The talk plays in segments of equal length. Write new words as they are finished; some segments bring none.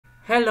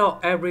Hello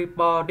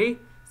everybody,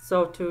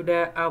 so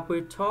today I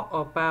will talk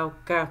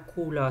about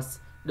calculus.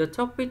 The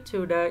topic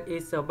today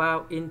is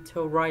about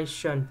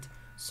integration.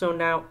 So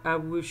now I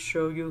will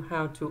show you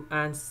how to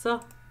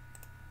answer.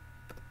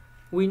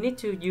 We need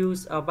to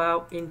use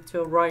about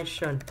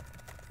integration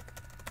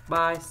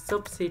by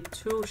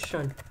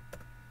substitution.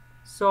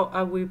 So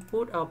I will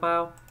put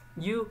about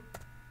u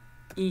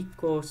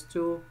equals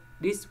to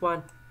this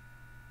one.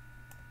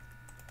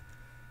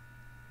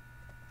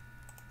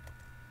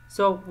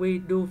 So we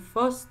do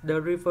first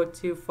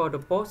derivative for the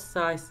both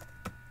sides,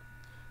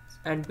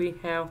 and we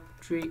have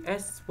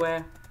 3x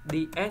squared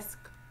dx.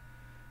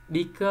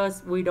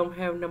 Because we don't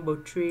have number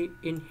 3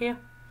 in here,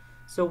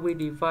 so we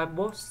divide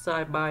both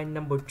sides by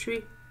number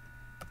 3.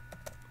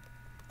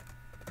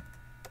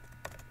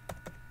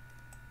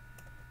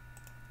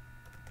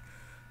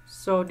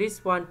 So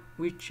this one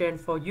we change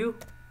for u.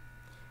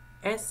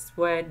 S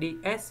squared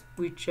dx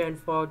we change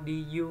for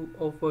du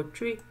over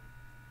 3.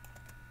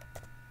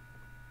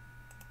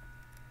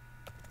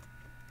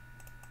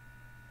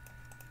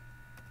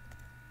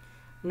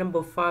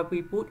 Number 5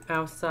 we put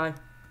outside.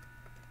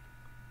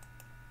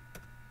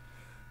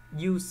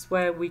 U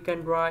squared we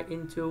can write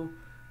into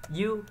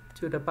u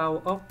to the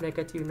power of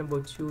negative number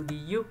 2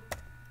 du.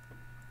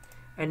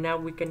 And now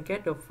we can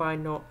get the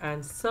final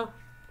answer.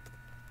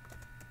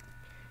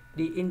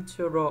 The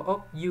integral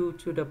of u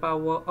to the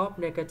power of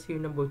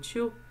negative number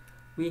 2,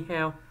 we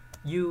have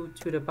u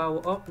to the power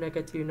of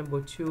negative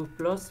number 2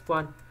 plus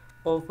 1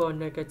 over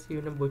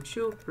negative number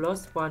 2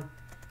 plus 1,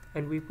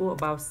 and we put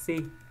about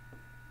c.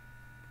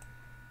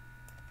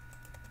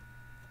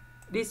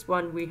 This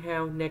one we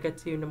have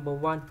negative number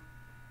 1.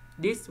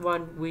 This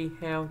one we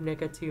have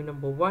negative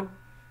number 1.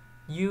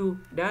 U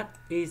that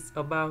is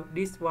about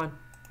this one.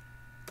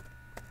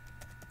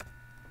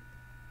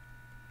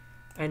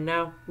 And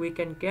now we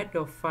can get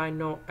the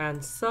final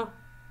answer.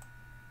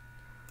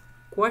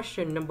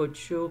 Question number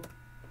 2.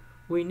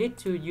 We need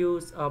to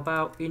use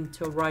about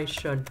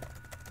integration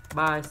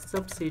by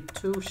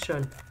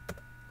substitution.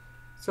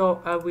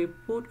 So I will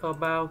put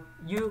about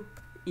u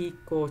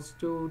equals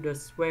to the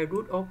square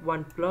root of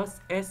 1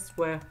 plus x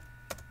squared.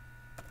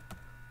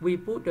 We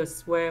put the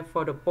square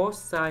for the both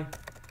sides.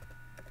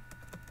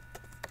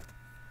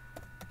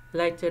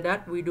 Later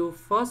that we do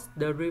first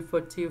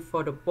derivative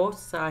for the both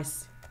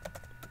sides.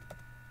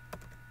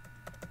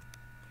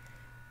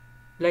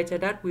 Later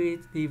that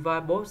we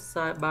divide both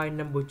sides by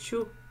number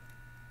 2.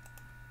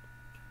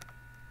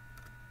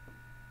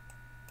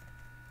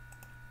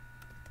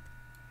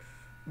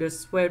 The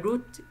square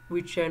root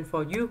we change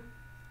for u.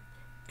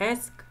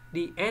 S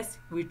ds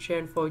we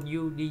change for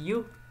u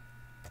du.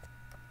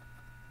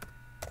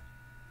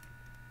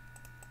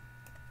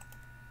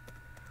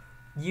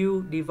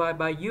 U divided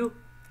by u,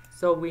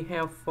 so we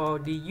have for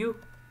du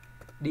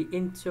the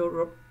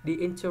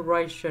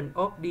integration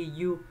of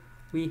du,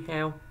 we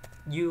have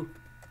u.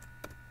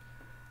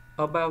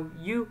 About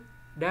u,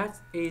 that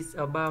is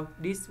about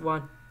this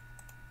one.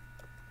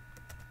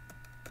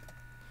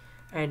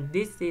 And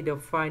this is the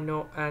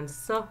final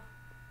answer.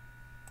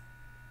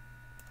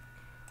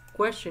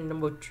 Question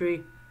number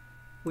 3.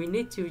 We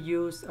need to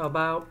use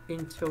about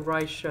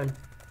integration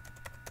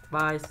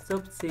by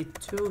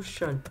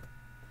substitution.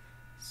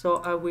 So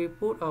I will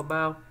put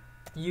about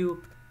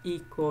u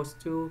equals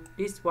to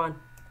this one.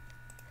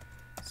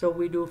 So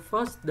we do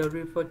first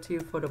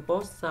derivative for the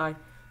both sides.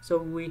 So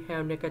we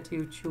have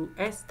negative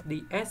 2x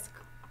dx.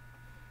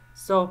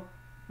 So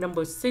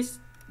number 6,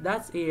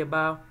 that is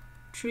about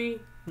 3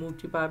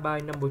 multiplied by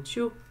number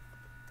 2.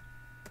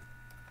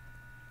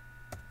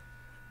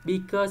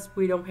 Because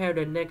we don't have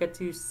the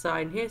negative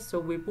sign here,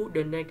 so we put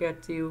the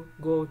negative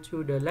go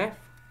to the left.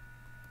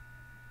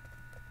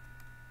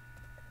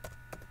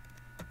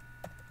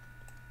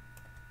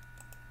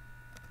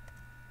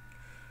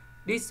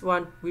 This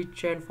one we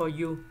change for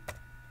u.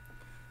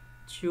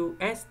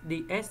 2x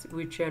dx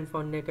we change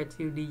for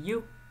negative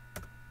du.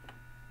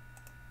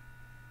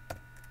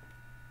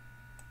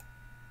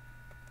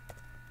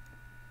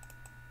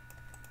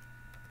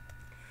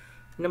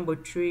 Number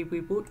 3 we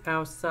put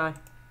outside.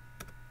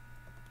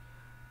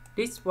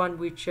 This one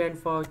we change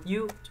for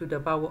u to the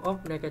power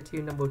of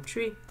negative number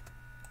 3.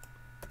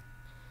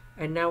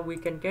 And now we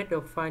can get the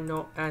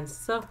final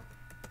answer.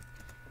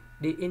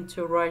 The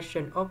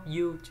integration of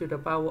u to the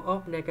power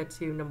of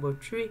negative number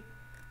 3,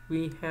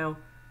 we have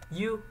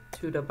u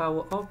to the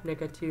power of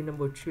negative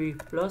number 3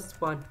 plus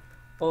 1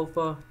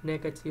 over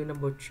negative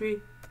number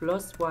 3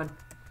 plus 1,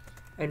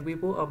 and we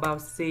put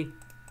about c.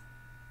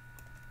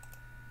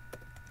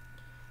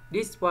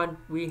 This one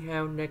we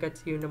have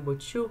negative number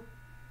 2.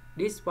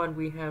 This one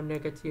we have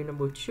negative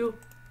number 2.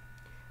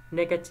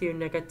 Negative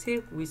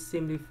negative we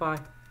simplify.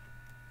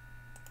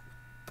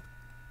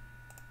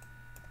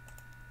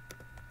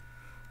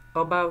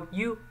 About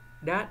u,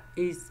 that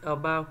is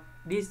about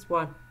this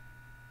one.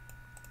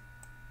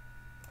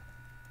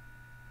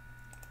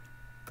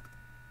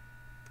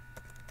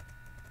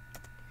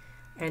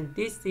 And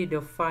this is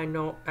the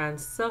final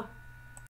answer.